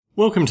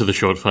Welcome to the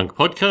Short Funk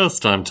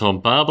Podcast. I'm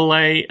Tom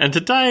Barbalet, and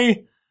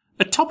today,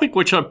 a topic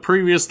which I've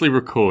previously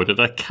recorded.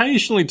 I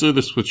occasionally do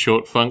this with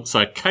Short Funks.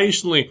 I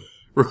occasionally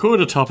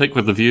record a topic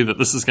with the view that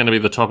this is going to be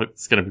the topic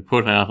that's going to be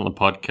put out on the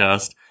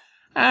podcast.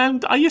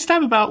 And I used to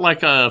have about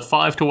like a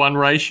 5-to-1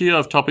 ratio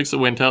of topics that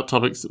went out,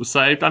 topics that were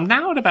saved. I'm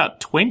now at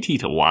about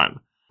 20-to-1.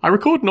 I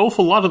record an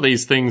awful lot of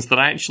these things that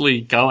actually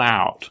go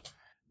out.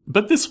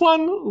 But this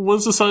one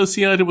was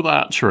associated with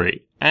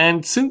archery.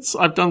 And since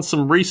I've done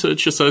some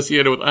research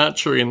associated with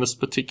archery in this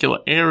particular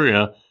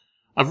area,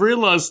 I've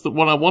realized that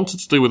what I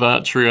wanted to do with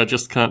archery, I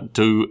just can't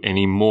do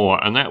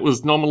anymore. And that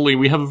was normally,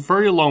 we have a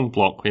very long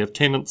block. We have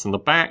tenants in the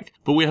back,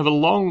 but we have a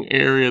long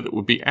area that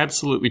would be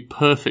absolutely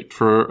perfect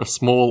for a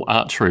small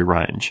archery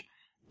range.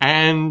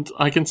 And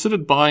I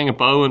considered buying a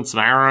bow and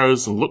some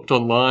arrows and looked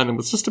online and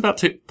was just about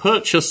to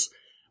purchase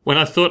when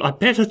I thought I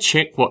better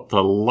check what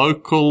the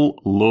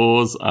local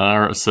laws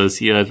are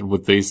associated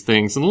with these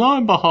things. And lo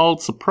and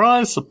behold,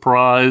 surprise,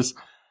 surprise,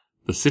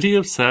 the city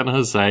of San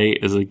Jose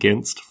is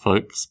against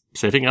folks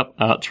setting up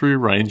archery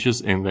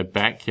ranges in their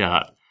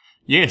backyard.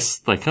 Yes,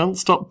 they can't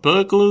stop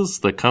burglars,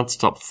 they can't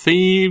stop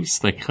thieves,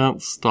 they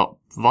can't stop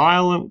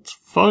violent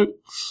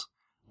folks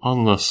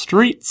on the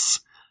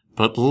streets.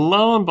 But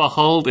lo and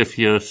behold, if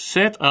you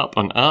set up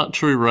an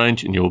archery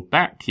range in your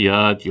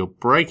backyard, you're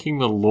breaking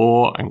the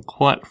law, and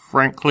quite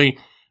frankly,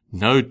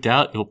 no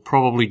doubt you'll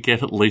probably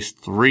get at least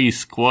 3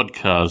 squad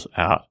cars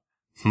out.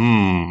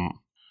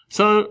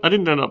 So, I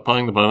didn't end up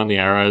buying the bow and the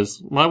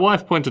arrows. My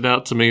wife pointed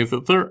out to me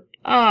that there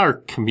are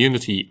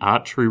community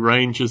archery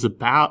ranges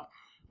about,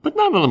 but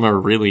none of them are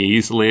really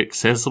easily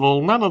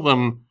accessible. None of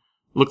them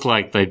look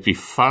like they'd be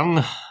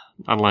fun,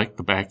 unlike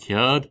the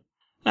backyard.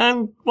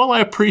 And while I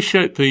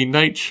appreciate the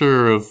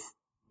nature of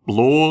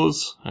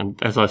laws, and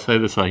as I say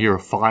this I hear a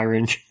fire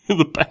engine in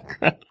the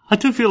background, I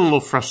do feel a little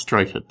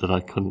frustrated that I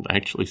couldn't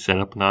actually set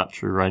up an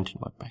archery range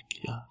in my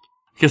backyard.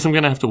 I guess I'm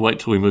going to have to wait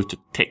till we move to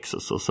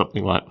Texas or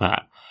something like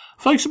that.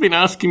 Folks have been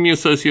asking me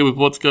associated with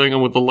what's going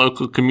on with the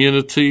local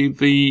community.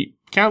 The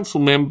council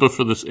member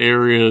for this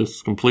area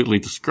has completely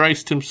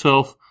disgraced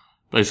himself.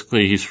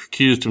 Basically, he's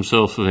recused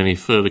himself of any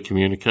further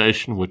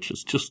communication, which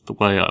is just the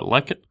way I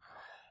like it.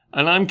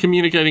 And I'm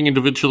communicating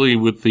individually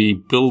with the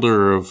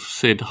builder of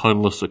said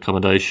homeless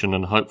accommodation,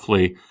 and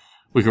hopefully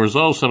we can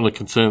resolve some of the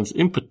concerns,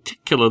 in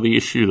particular the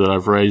issue that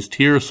I've raised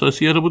here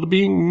associated with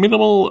being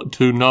minimal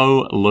to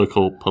no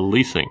local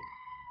policing.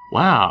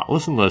 Wow,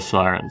 listen to those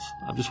sirens.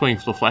 I'm just waiting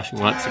for the flashing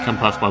lights to come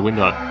past my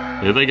window.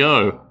 There they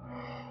go.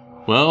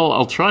 Well,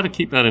 I'll try to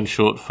keep that in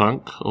short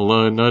funk,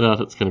 although no doubt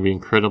it's going to be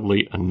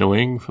incredibly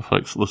annoying for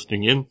folks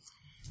listening in.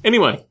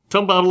 Anyway,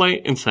 Tom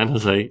Barbalet in San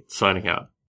Jose, signing out.